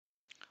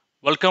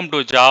Welcome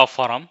to Java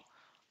Forum.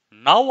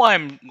 Now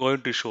I'm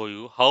going to show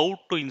you how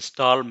to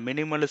install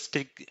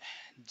minimalistic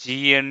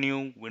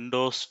GNU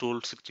Windows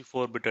Tool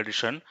 64-bit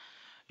edition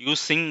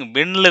using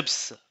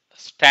WinLibs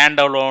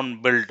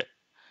standalone build,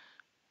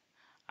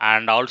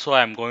 and also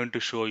I'm going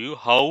to show you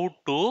how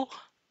to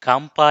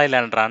compile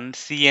and run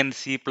C and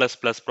C++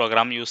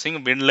 program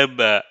using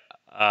WinLib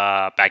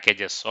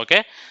packages.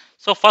 Okay,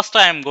 so first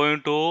I am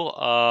going to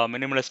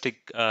minimalistic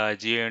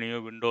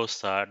GNU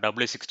Windows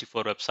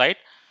W64 website.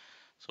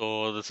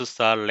 So this is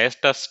the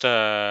latest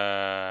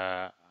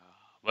version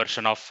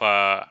of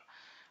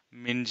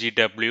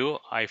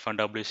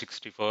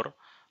MinGW-w64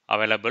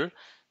 available.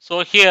 So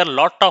here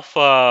lot of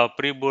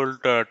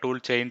pre-built tool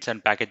chains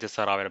and packages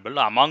are available.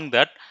 Among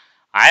that,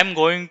 I am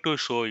going to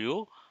show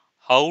you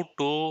how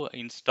to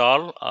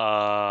install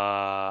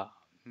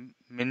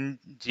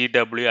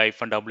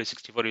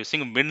MinGW-w64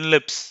 using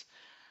WinLibs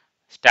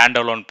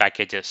standalone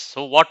packages.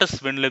 So what is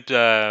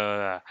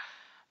WinLibs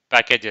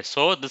packages?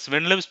 So this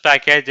WinLibs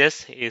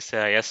packages is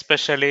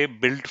especially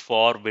built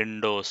for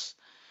Windows.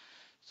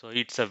 So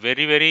it's a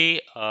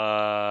very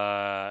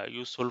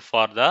useful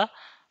for the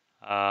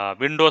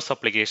Windows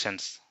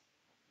applications.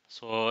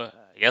 So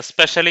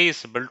especially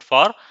is built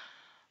for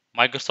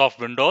Microsoft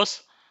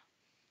Windows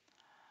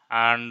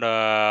and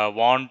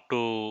want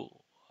to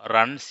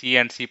run C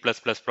and C++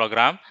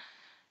 program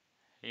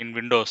in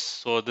Windows.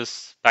 So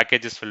this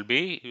packages will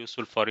be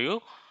useful for you.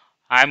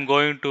 I'm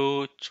going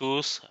to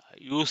choose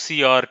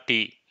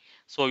UCRT.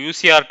 So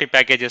UCRT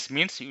packages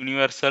means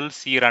Universal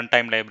C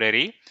Runtime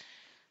Library.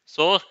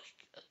 So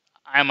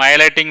I'm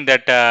highlighting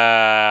that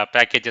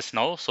packages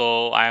now.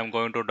 So I am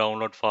going to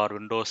download for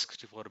Windows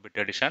 64-bit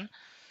edition.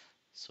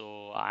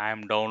 So I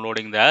am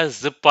downloading the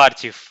zip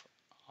archive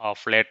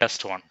of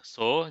latest one.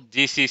 So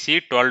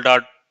GCC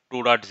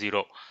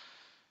 12.2.0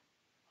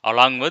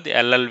 along with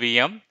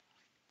LLVM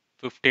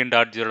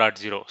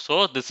 15.0.0.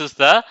 So this is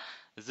the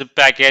zip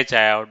package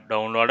I have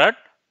downloaded.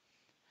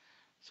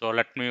 So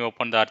let me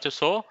open the archive.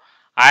 So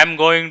I am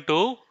going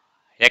to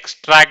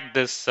extract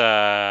this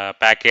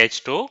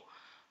package to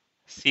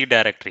C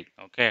directory.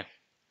 Okay.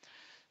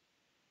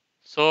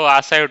 So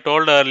as I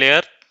told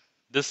earlier,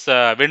 this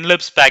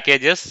WinLibs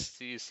packages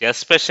is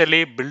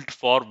especially built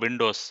for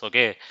Windows.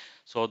 Okay.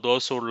 So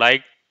those who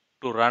like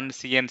to run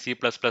C and C++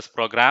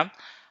 program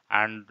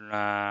and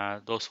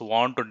those who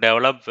want to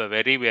develop a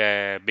very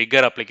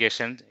bigger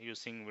application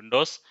using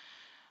Windows,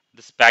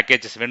 this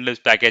packages,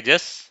 WinLibs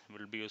packages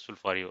will be useful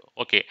for you.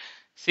 Okay.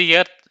 See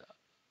here.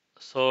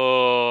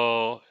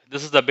 So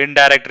this is the bin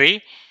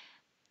directory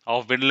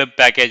of WinLib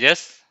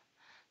packages.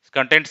 It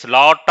contains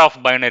lot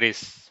of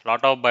binaries,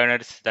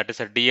 that is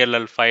a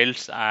DLL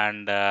files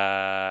and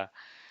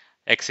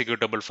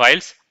executable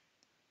files.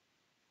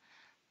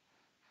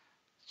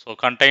 So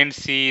contains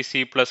C,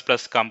 C++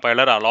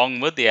 compiler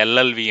along with the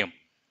LLVM.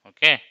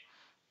 Okay.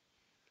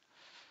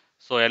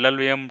 So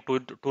LLVM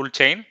tool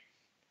chain.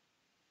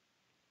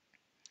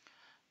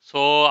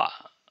 So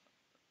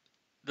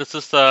this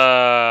is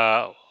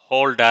the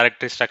whole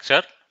directory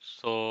structure.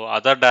 So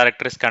other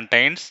directories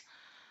contains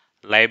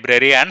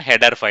library and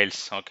header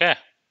files. Okay.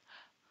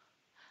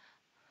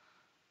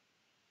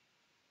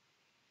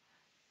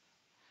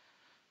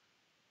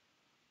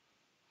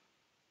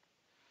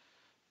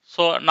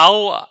 So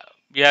now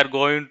we are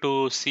going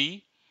to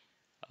see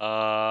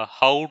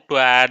how to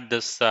add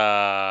this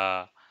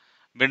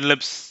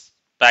WinLibs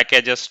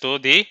packages to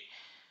the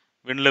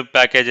WinLib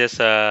packages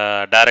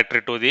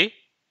directory to the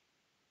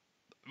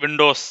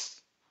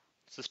Windows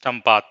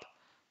system path.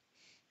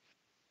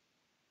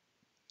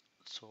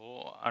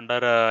 So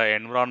under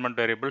environment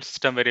variables,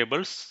 system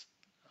variables,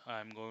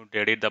 I'm going to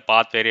edit the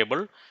path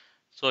variable.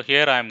 So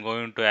here I'm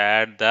going to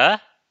add the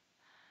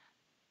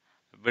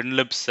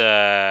WinLibs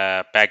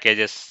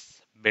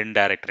packages bin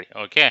directory.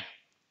 Okay.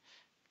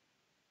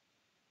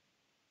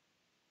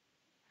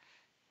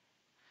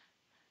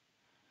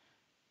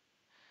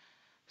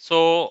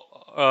 So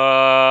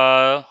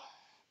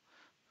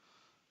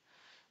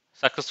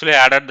successfully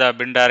added the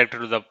bin directory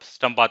to the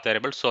system path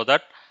variable, so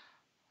that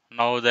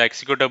now the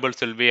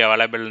executables will be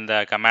available in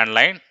the command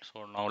line.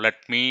 So now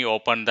let me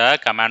open the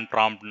command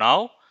prompt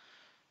now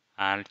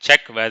and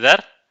check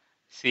whether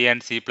C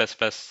and C++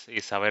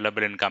 is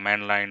available in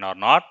command line or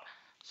not.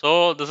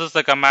 So this is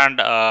the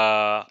command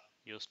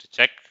used to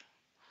check.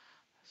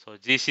 So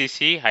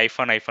GCC --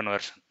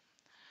 version.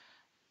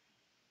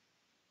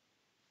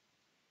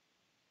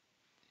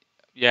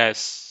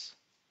 Yes,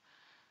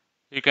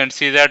 you can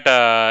see that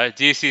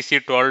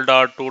GCC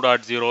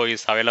 12.2.0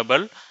 is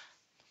available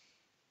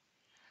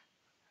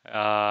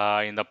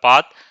in the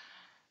path.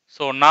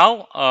 So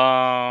now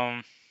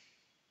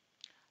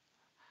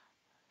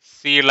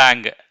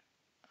CLang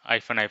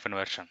 --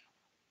 version.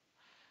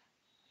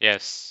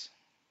 Yes,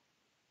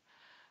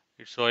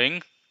 it's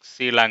showing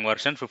CLang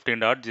version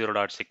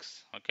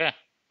 15.0.6. Okay.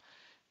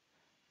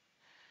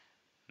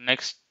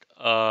 Next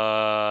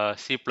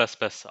C++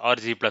 or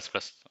G++.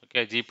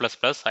 Okay, G++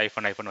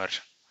 --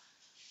 version.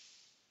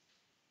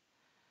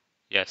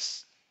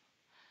 Yes.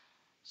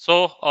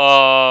 So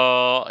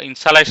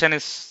installation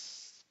is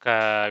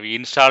we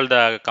installed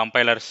the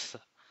compilers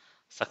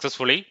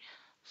successfully,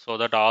 so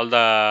that all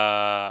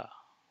the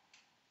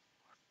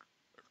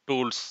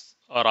tools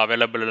are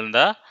available in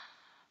the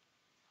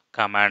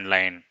command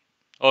line.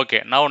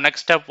 Okay, now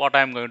next step, what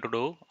I'm going to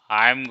do,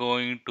 I'm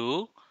going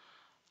to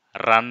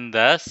run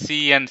the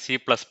C and C++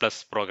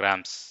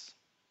 programs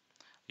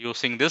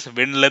using this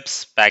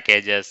WinLibs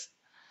packages.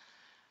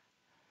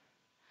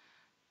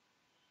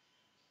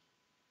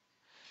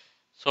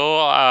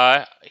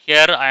 So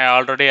here I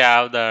already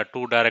have the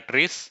two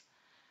directories,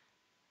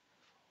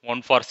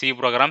 one for C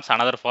programs,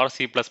 another for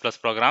C++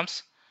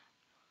 programs.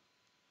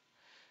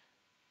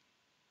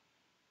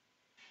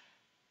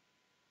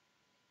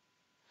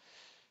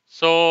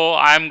 So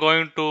I'm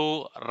going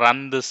to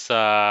run this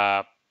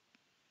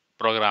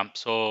program.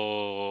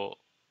 So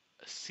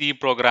C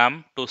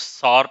program to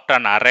sort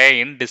an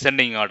array in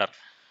descending order.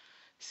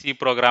 C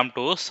program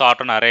to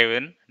sort an array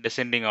in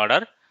descending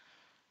order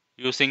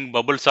using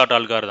bubble sort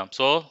algorithm.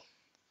 So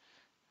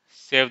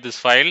save this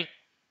file.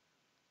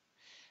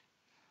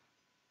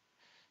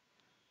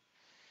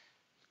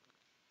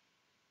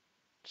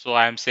 So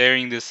I am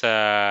saving this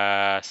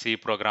C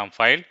program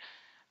file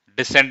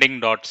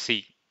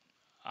descending.c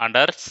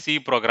under C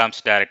programs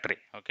directory.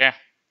 Okay.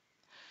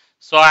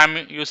 So I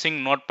am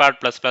using Notepad++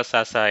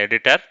 as a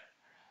editor,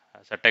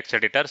 as a text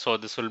editor. So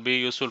this will be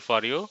useful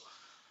for you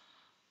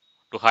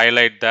to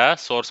highlight the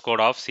source code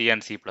of C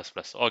and C++.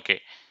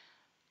 Okay.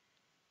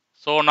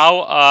 So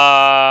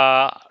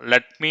now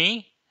let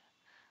me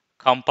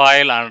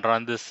compile and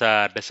run this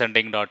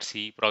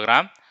descending.c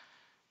program.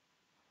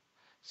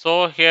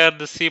 So here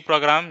the C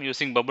program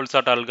using bubble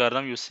sort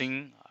algorithm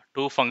using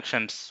two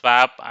functions,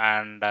 swap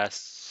and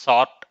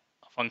sort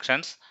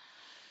functions.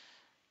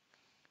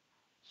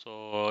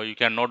 So you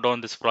can note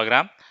down this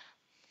program.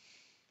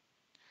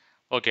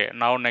 Okay,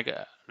 now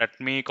let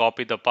me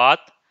copy the path,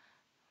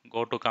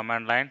 go to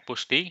command line,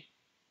 push D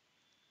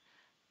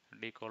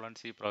colon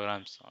C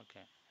programs.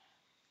 Okay.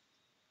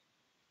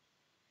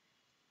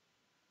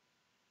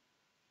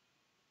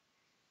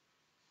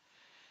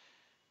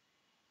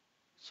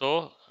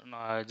 So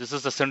this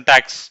is the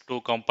syntax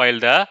to compile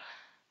the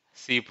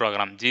C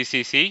program,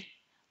 GCC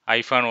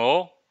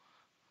 -o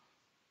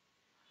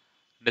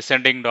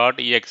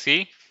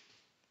descending.exe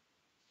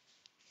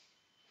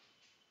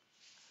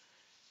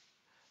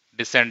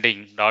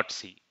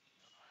descending.c.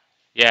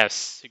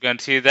 Yes, you can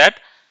see that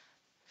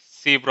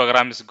C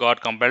program is got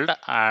compiled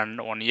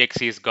and one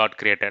exe is got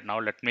created. Now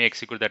let me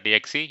execute that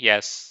exe.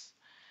 Yes,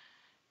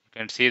 you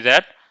can see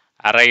that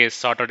array is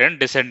sorted in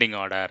descending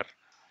order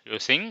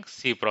using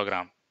C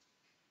program.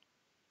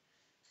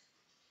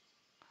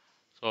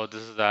 So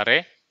this is the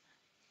array.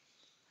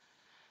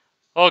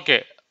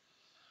 Okay.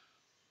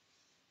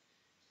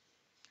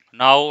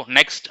 Now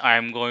next I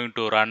am going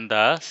to run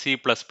the C++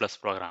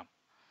 program.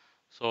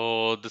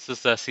 So this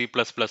is the C++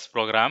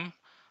 program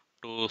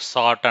to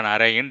sort an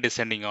array in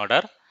descending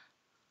order.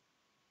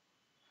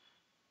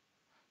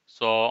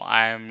 So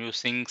I am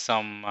using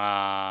some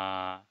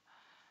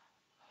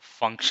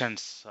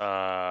functions,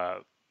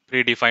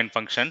 predefined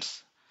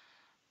functions.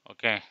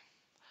 Okay.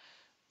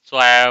 So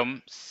I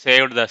have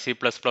saved the C++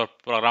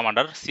 program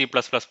under C++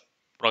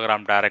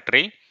 program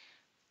directory.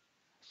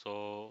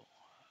 So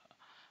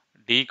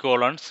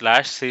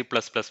d:/C++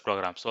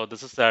 program. So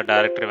this is the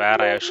directory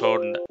where I have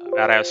stored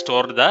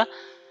the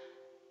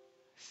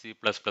C++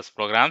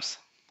 programs.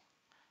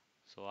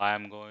 So I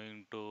am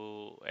going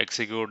to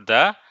execute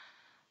the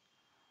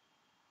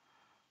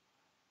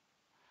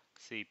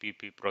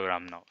CPP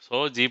program now.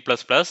 So g++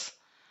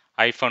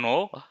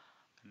 -o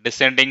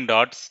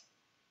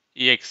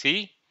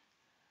descending.exe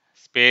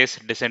space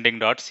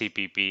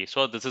descending.cpp.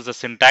 So this is the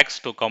syntax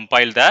to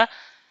compile the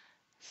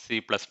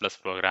C++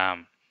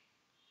 program.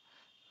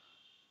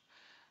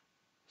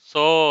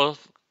 So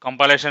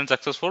compilation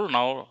successful.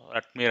 Now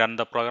let me run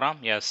the program.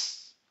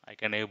 Yes, I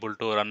can able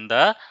to run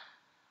the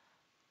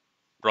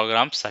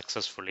program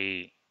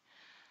successfully.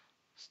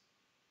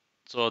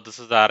 So this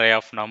is the array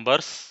of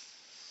numbers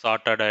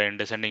sorted in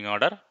descending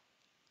order.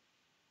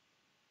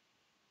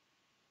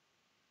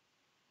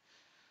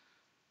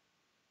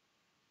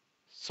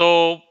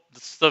 So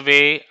this is the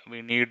way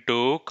we need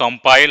to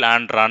compile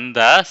and run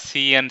the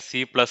C and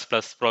C++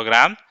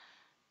 program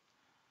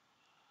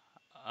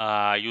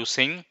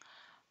using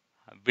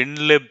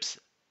WinLibs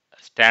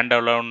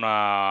standalone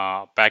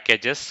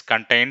packages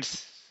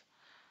contains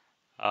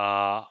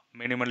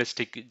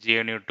minimalistic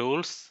GNU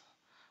tools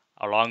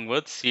along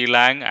with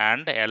CLang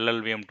and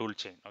LLVM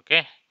toolchain.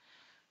 Okay.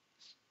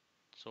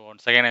 So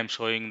once again, I'm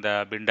showing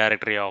the bin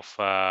directory of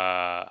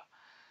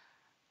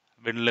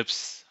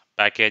WinLibs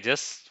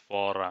packages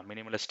for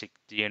minimalistic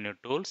GNU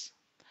tools.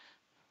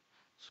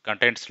 It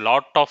contains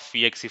lot of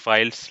exe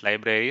files,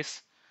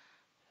 libraries,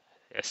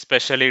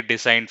 especially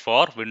designed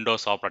for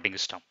Windows operating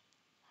system.